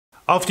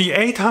Of the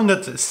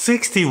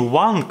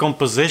 861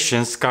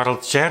 compositions Carl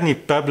Czerny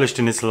published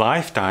in his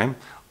lifetime,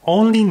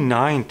 only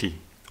 90,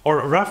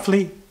 or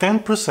roughly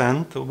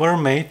 10%, were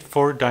made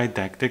for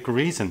didactic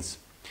reasons.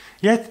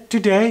 Yet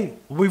today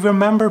we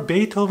remember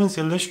Beethoven's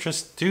illustrious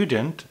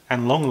student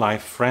and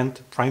long-life friend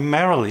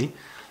primarily,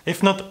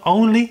 if not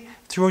only,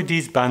 through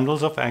these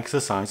bundles of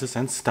exercises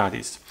and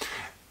studies.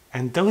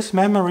 And those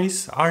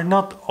memories are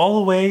not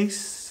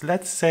always,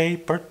 let's say,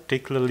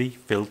 particularly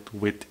filled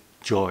with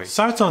joy.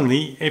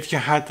 Certainly, if you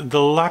had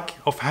the luck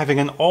of having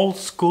an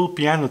old-school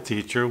piano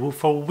teacher who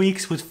for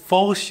weeks would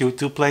force you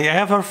to play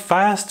ever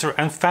faster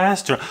and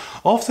faster,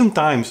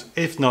 oftentimes,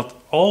 if not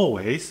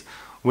always,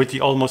 with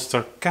the almost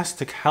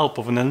sarcastic help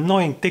of an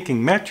annoying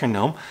ticking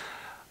metronome,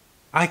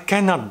 I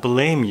cannot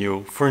blame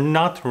you for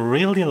not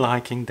really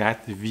liking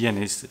that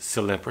Viennese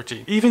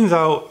celebrity. Even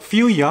though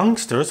few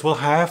youngsters will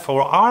have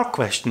or are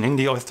questioning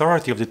the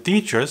authority of the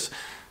teachers,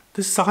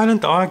 the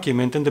silent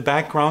argument in the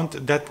background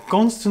that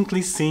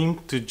constantly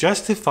seemed to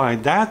justify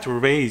that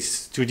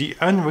race to the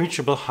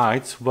unreachable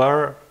heights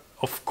were,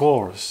 of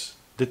course,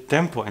 the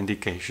tempo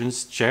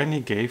indications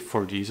Czerny gave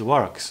for these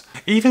works.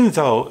 Even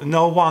though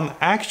no one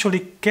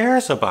actually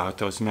cares about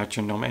those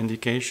metronome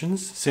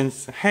indications,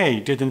 since hey,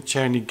 didn't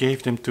Czerny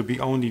give them to be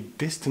only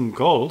distant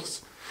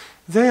goals,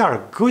 they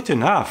are good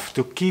enough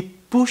to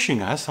keep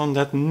pushing us on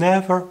that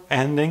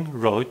never-ending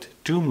road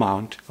to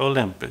Mount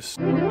Olympus.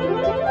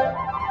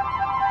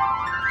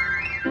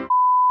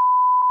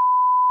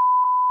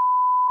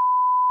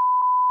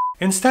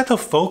 Instead of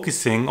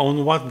focusing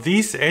on what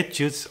these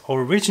etudes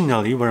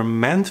originally were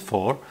meant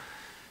for,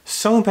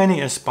 so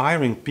many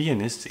aspiring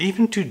pianists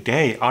even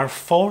today are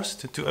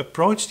forced to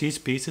approach these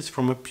pieces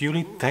from a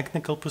purely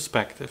technical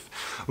perspective,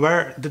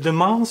 where the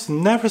demands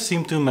never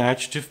seem to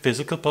match the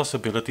physical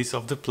possibilities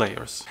of the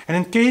players. And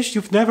in case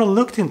you've never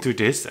looked into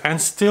this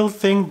and still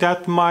think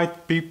that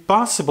might be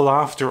possible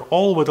after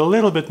all with a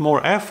little bit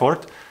more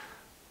effort,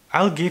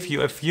 I'll give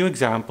you a few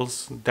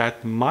examples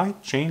that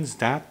might change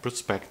that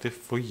perspective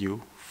for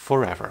you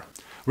forever.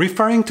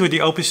 Referring to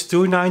the Opus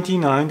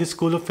 299, the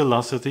School of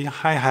Philosophy,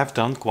 I have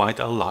done quite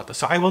a lot,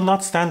 so I will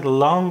not stand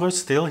longer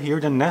still here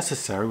than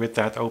necessary with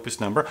that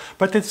opus number,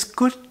 but it's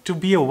good to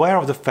be aware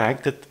of the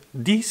fact that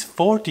these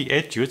 40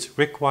 etudes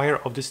require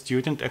of the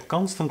student a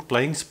constant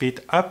playing speed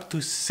up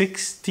to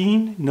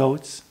 16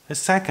 notes a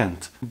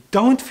second.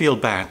 Don't feel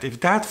bad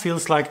if that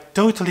feels like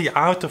totally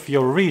out of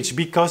your reach,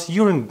 because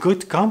you're in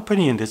good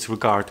company in this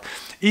regard.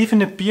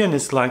 Even a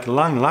pianist like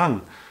Lang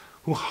Lang,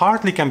 who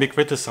hardly can be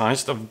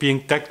criticized of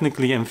being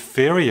technically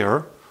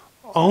inferior,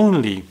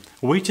 only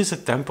reaches a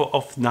tempo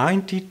of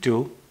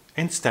 92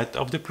 instead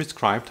of the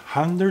prescribed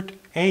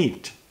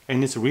 108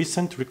 in his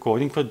recent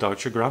recording for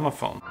Deutsche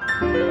Grammophon.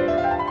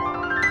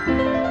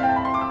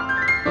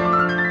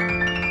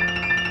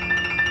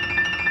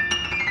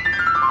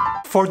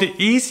 For the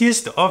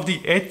easiest of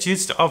the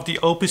etudes of the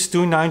Opus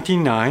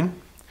 299,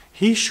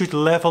 he should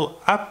level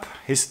up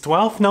his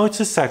 12 notes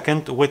a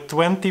second with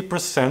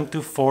 20%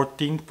 to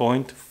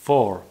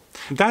 14.4.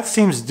 That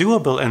seems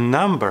doable in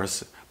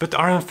numbers, but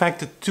are in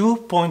fact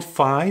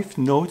 2.5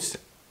 notes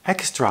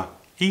extra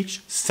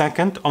each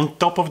second on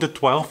top of the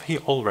 12 he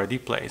already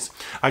plays.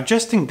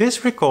 Adjusting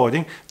this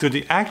recording to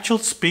the actual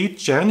speed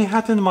Czerny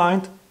had in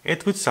mind,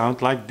 it would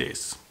sound like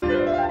this.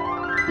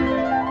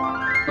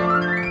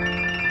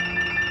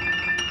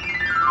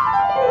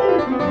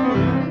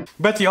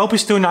 But the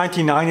Opus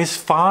 299 is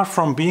far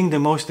from being the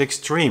most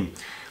extreme.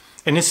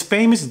 In his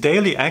famous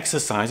daily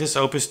exercises,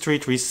 Opus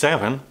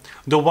 337,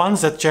 the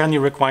ones that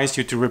Czerny requires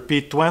you to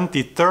repeat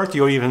 20, 30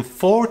 or even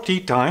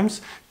 40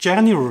 times,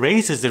 Czerny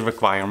raises the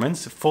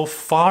requirements for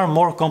far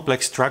more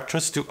complex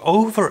structures to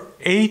over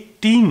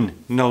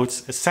 18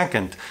 notes a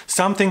second,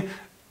 something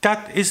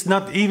that is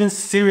not even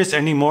serious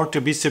anymore to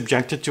be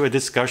subjected to a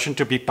discussion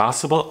to be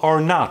possible or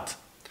not.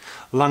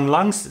 Lang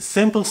Lang's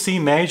simple C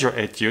major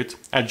etude,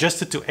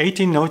 adjusted to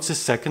 18 notes a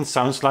second,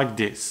 sounds like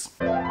this.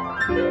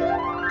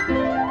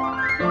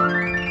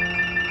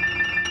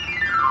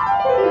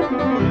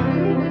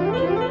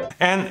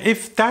 And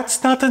if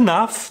that's not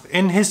enough,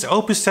 in his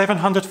Opus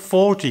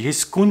 740,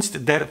 his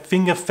Kunst der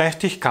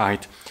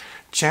Fingerfertigkeit,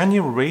 Czerny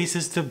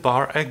raises the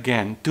bar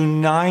again to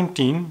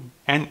 19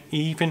 and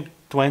even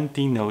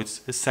 20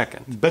 notes a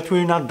second. But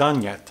we're not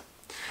done yet.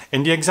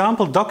 In the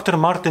example Dr.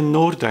 Martin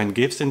Noorduin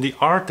gives in the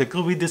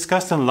article we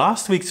discussed in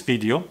last week's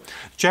video,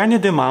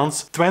 Czerny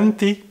demands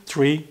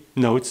 23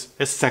 notes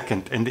a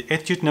second in the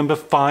etude number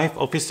 5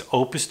 of his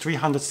Opus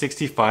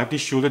 365, Die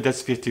Schule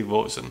des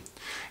Virtuosen.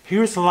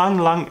 Here's Lang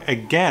Lang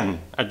again,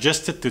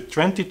 adjusted to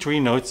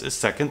 23 notes a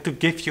second to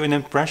give you an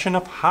impression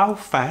of how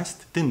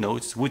fast the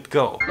notes would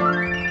go.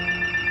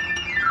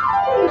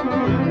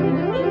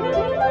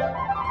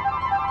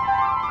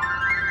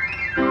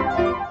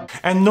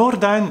 And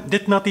Noorduin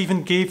did not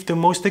even give the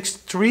most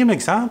extreme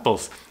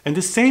examples. In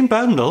the same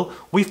bundle,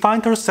 we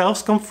find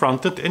ourselves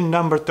confronted in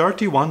number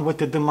 31 with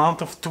the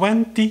demand of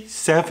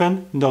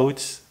 27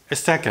 notes a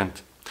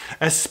second.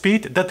 A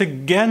speed that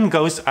again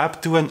goes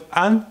up to an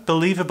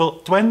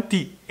unbelievable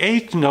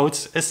 28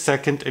 notes a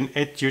second in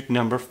etude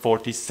number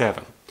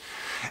 47.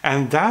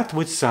 And that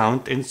would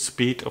sound in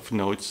speed of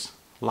notes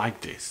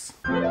like this.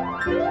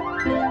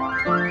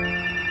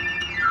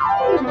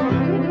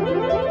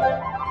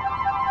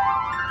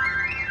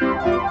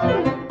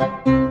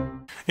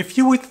 If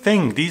you would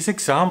think these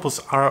examples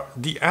are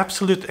the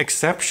absolute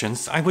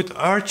exceptions, I would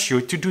urge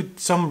you to do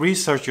some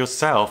research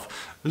yourself.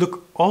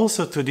 Look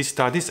also to the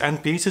studies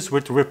and pieces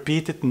with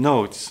repeated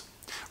notes.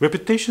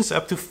 Repetitions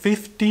up to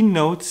 15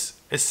 notes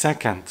a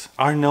second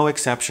are no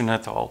exception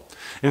at all.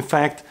 In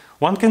fact,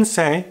 one can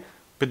say,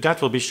 but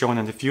that will be shown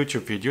in the future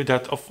video,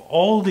 that of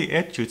all the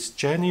etudes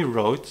Czerny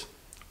wrote,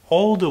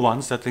 all the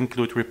ones that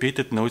include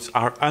repeated notes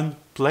are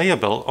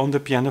unplayable on the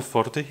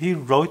pianoforte he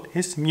wrote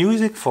his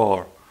music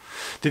for.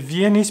 The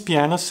Viennese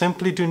pianos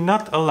simply do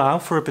not allow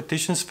for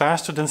repetitions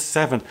faster than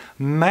 7,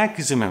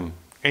 maximum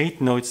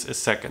 8 notes a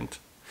second.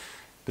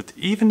 But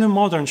even the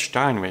modern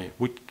Steinway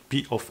would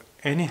be of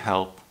any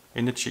help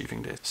in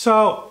achieving this.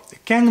 So,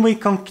 can we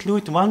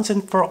conclude once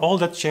and for all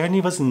that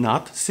Czerny was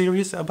not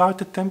serious about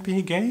the tempi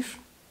he gave?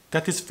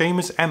 That his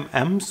famous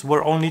MMs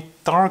were only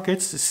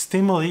targets,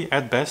 stimuli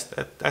at best,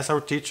 as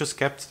our teachers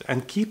kept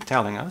and keep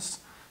telling us?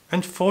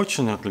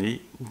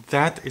 Unfortunately,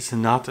 that is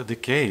not the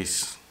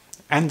case.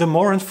 And the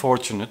more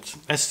unfortunate,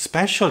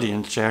 especially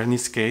in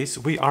Czerny's case,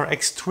 we are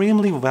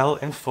extremely well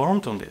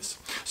informed on this.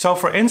 So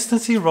for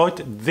instance, he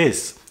wrote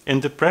this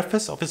in the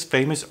preface of his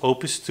famous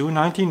Opus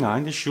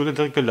 299, the Schule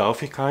der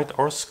Geläufigkeit,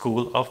 or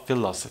School of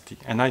Velocity,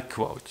 and I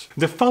quote,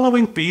 "The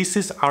following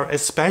pieces are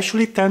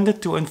especially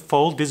tended to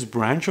unfold this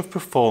branch of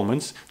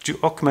performance, to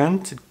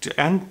augment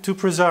and to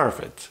preserve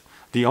it.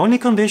 The only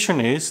condition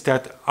is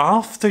that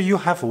after you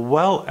have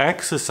well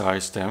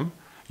exercised them,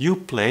 you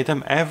play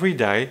them every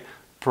day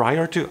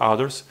prior to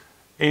others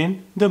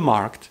in the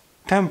marked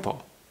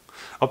tempo,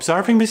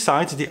 observing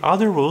besides the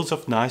other rules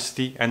of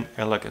nicety and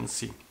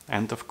elegancy."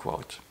 End of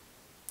quote.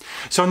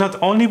 So not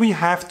only we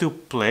have to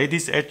play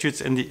these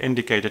etudes in the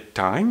indicated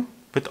time,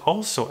 but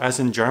also, as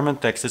in German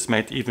text is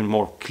made even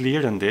more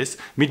clear than this,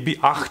 mit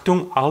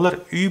Beachtung aller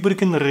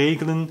übrigen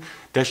Regeln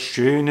des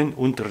schönen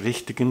und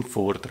richtigen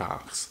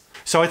Vortrags.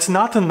 So it's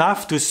not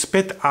enough to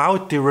spit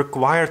out the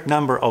required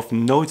number of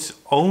notes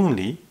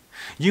only,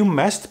 you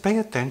must pay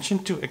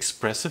attention to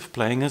expressive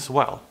playing as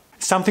well.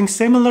 Something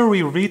similar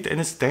we read in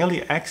his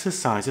daily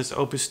exercises,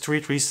 Opus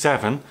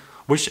 337,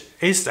 which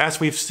is, as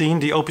we've seen,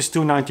 the Opus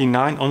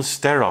 299 on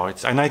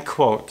steroids, and I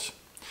quote,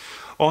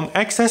 "On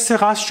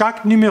exercera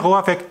chaque numéro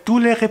avec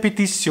toutes les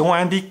répétitions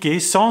indiquées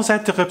sans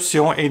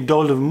interruption et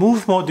dans le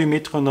mouvement du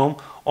métronome,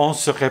 on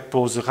se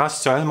reposera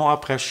seulement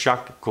après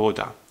chaque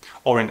coda."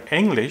 Or in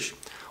English,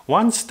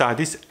 one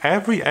studies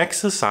every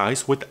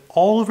exercise with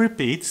all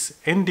repeats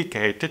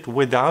indicated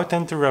without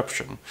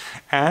interruption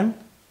and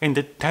in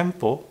the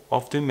tempo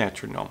of the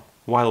metronome,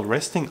 while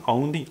resting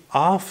only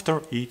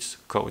after each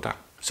coda.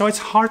 So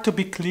it's hard to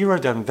be clearer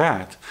than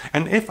that.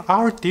 And if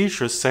our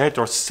teachers said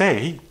or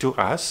say to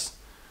us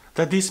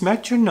that these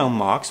metronome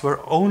marks were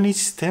only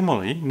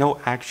stimuli, no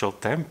actual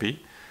tempi,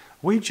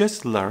 we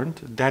just learned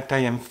that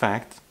they in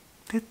fact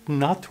did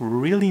not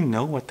really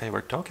know what they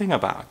were talking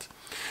about.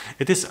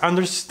 It is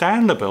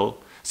understandable,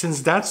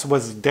 since that's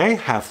what they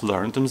have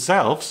learned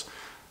themselves,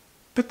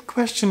 but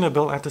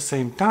questionable at the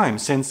same time,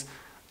 since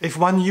if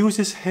one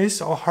uses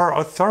his or her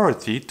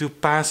authority to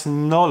pass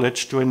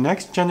knowledge to a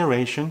next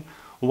generation,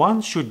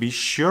 one should be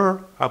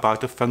sure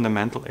about a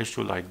fundamental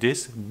issue like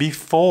this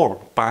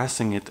before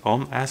passing it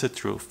on as a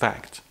true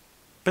fact.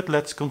 But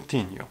let's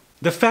continue.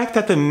 The fact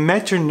that the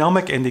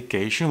metronomic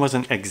indication was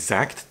an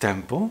exact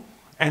tempo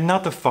and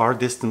not a far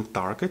distant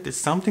target is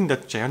something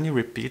that Czerny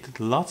repeated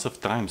lots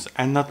of times,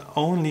 and not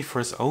only for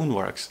his own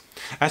works.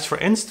 As for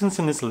instance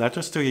in his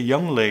letters to a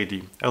young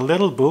lady, a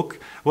little book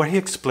where he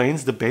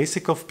explains the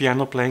basic of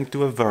piano playing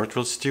to a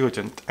virtual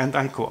student, and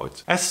I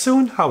quote, "As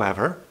soon,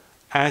 however,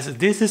 as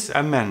this is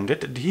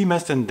amended, he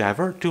must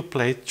endeavor to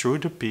play through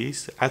the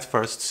piece, at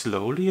first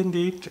slowly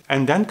indeed,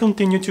 and then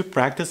continue to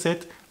practice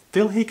it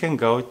till he can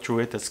go through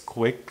it as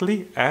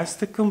quickly as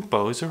the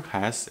composer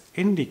has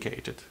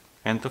indicated."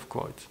 End of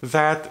quote.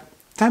 That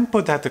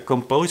tempo that the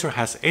composer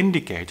has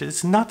indicated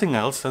is nothing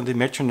else than the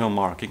metronome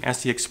marking,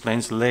 as he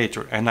explains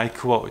later, and I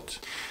quote,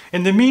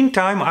 "In the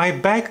meantime, I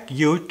beg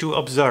you to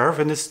observe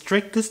in the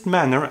strictest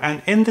manner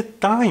and in the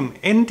time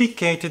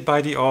indicated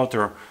by the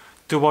author.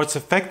 Towards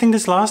effecting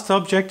this last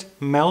object,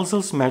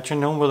 Melzel's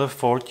metronome will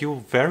afford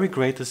you very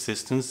great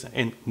assistance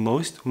in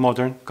most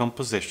modern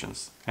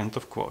compositions." End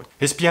of quote.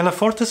 His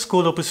pianoforte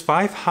school Opus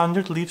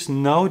 500 leaves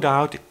no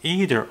doubt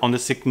either on the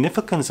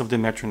significance of the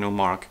metronome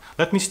mark.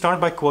 Let me start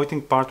by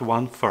quoting part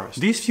 1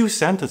 first. These few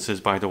sentences,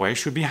 by the way,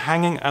 should be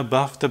hanging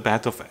above the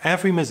bed of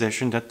every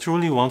musician that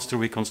truly wants to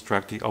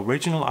reconstruct the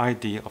original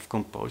idea of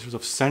composers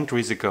of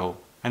centuries ago.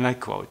 And I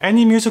quote,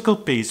 "Any musical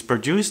piece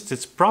produced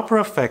its proper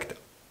effect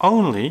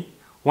only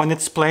when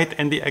it's played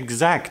in the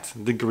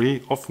exact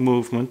degree of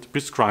movement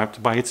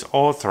prescribed by its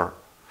author.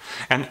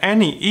 And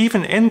any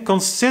even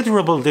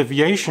inconsiderable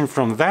deviation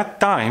from that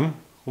time,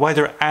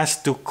 whether as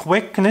to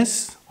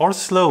quickness or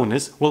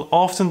slowness, will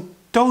often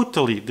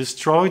totally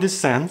destroy the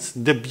sense,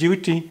 the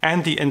beauty,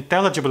 and the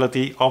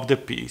intelligibility of the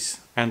piece."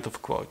 End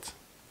of quote.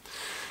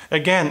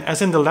 Again,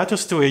 as in the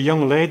letters to a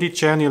young lady,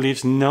 Czerny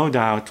leaves no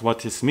doubt what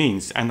this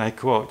means, and I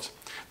quote,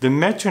 "The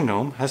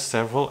metronome has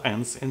several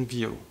ends in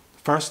view.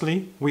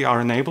 Firstly, we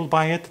are enabled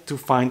by it to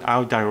find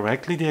out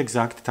directly the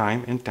exact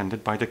time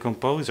intended by the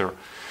composer,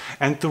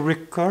 and to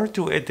recur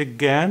to it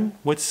again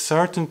with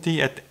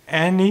certainty at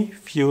any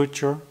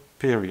future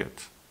period."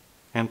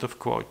 End of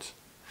quote.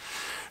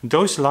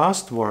 Those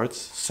last words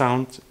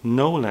sound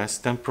no less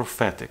than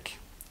prophetic,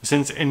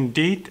 since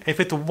indeed, if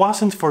it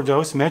wasn't for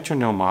those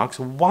metronome marks,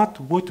 what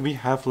would we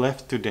have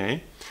left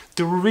today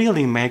to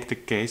really make the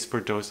case for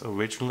those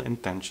original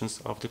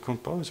intentions of the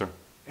composer?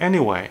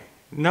 Anyway,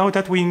 now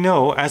that we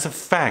know as a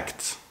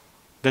fact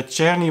that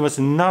Czerny was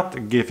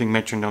not giving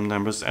metronome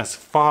numbers as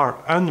far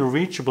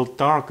unreachable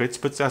targets,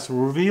 but as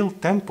real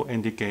tempo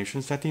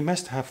indications that he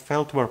must have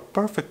felt were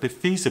perfectly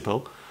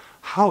feasible,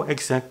 how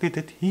exactly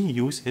did he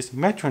use his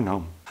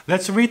metronome?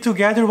 Let's read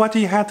together what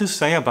he had to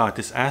say about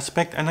this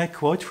aspect, and I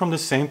quote from the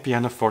same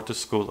pianoforte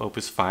school,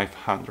 Opus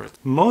 500.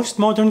 "Most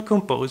modern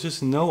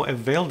composers now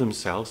avail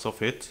themselves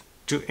of it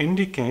to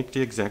indicate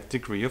the exact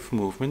degree of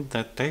movement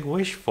that they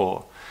wish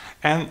for,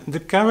 and the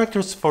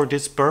characters for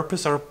this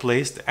purpose are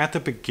placed at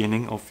the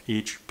beginning of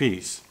each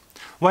piece.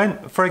 When,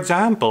 for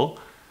example,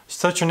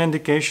 such an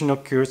indication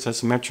occurs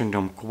as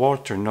metronome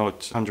quarter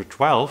note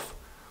 112,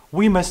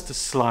 we must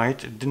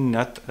slide the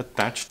nut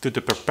attached to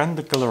the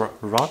perpendicular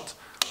rod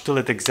till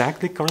it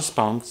exactly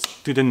corresponds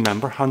to the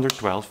number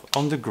 112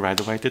 on the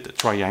graduated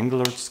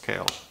triangular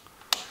scale.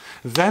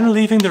 Then,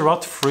 leaving the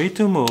rod free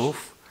to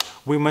move,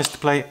 we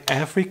must play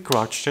every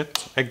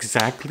crotchet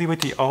exactly with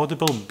the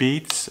audible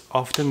beats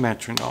of the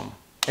metronome."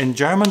 In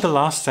German, the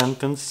last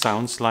sentence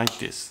sounds like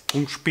this: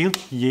 "Und spielt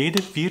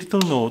jede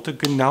Viertelnote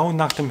genau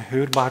nach dem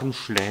hörbaren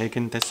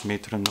Schlägen des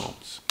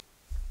Metronoms."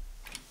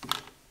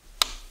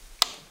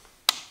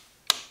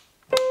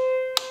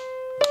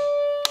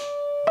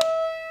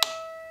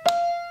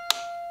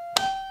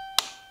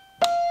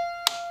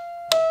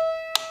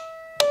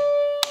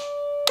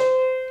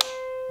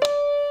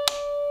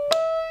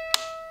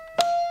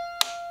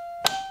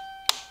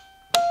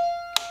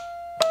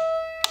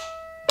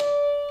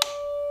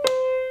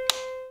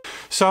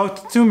 So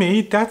to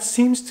me, that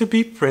seems to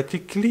be pretty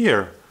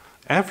clear.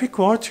 Every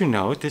quarter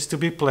note is to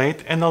be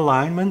played in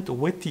alignment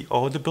with the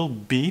audible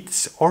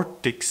beats or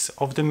ticks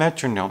of the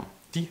metronome,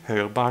 die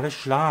hörbare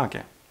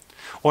Schläge.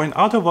 Or in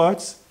other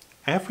words,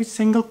 every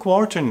single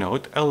quarter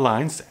note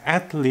aligns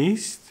at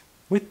least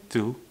with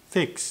 2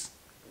 ticks.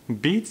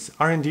 Beats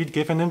are indeed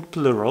given in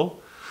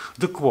plural,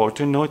 the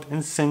quarter note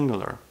in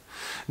singular.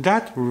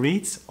 That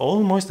reads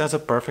almost as a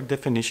perfect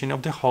definition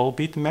of the whole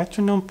beat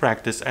metronome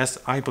practice, as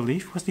I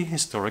believe was the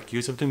historic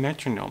use of the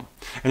metronome.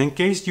 And in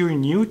case you're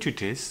new to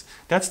this,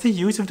 that's the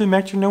use of the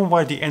metronome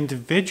where the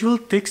individual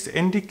ticks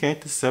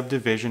indicate the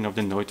subdivision of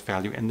the note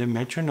value in the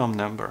metronome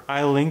number.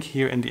 I'll link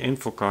here in the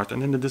info card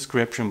and in the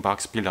description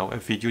box below a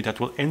video that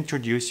will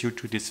introduce you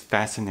to this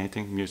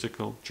fascinating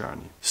musical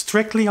journey.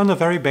 Strictly on a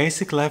very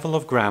basic level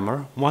of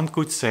grammar, one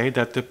could say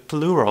that the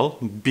plural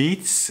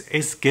beats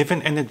is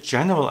given in a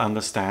general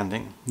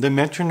understanding. The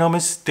metronome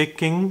is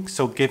ticking,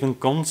 so given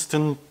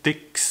constant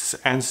ticks,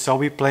 and so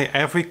we play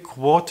every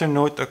quarter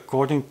note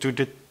according to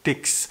the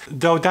ticks.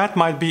 Though that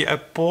might be a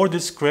poor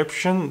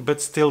description,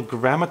 but still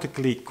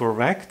grammatically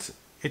correct,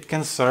 it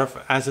can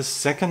serve as a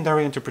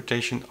secondary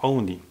interpretation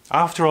only.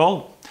 After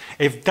all,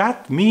 if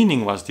that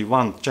meaning was the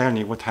one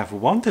Czerny would have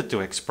wanted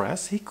to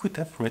express, he could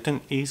have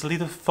written easily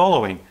the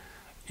following: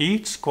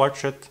 each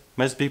quartet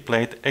must be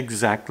played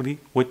exactly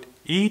with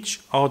each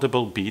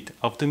audible beat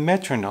of the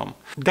metronome.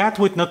 That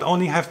would not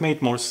only have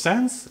made more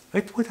sense,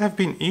 it would have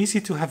been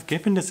easy to have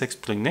given this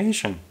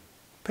explanation.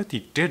 But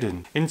he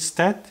didn't.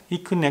 Instead, he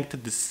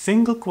connected the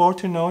single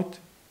quarter note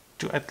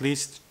to at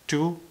least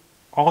 2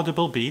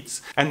 audible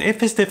beats, and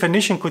if his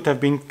definition could have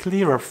been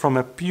clearer from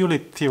a purely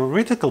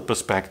theoretical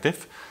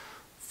perspective,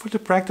 for the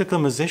practical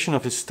musician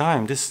of his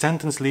time, this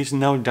sentence leaves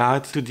no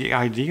doubt to the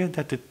idea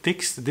that the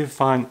ticks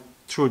define,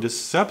 through the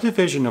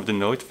subdivision of the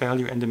note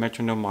value in the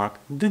metronome mark,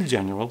 the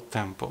general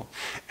tempo.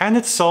 And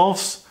it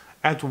solves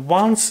at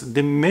once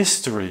the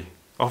mystery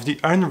of the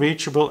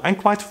unreachable and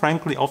quite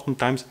frankly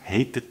oftentimes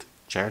hated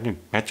Czerny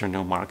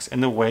metronome marks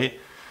in a way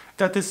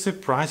that is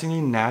surprisingly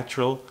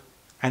natural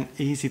and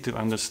easy to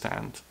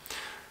understand.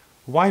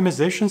 Why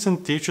musicians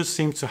and teachers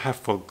seem to have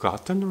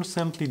forgotten or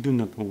simply do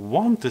not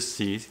want to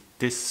see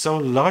this so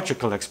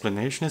logical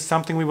explanation is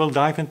something we will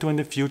dive into in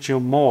the future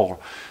more.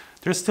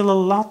 There's still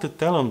a lot to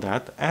tell on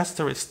that, as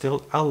there is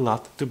still a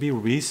lot to be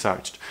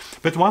researched.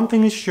 But one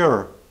thing is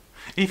sure,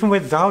 even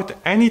without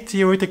any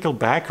theoretical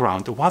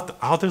background, what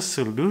other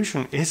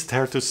solution is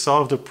there to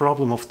solve the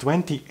problem of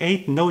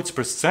 28 notes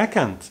per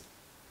second?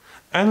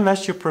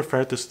 Unless you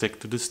prefer to stick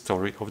to the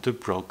story of the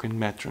broken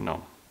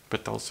metronome.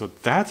 But also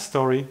that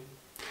story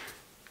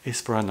is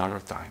for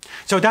another time.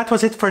 So that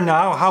was it for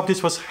now. I hope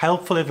this was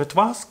helpful. If it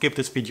was, give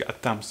this video a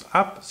thumbs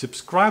up,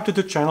 subscribe to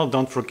the channel,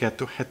 don't forget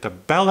to hit the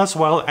bell as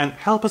well, and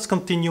help us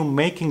continue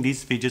making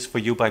these videos for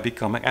you by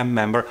becoming a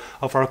member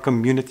of our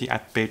community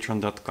at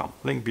patreon.com.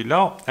 Link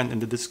below and in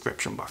the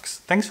description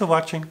box. Thanks for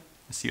watching,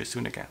 and see you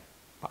soon again.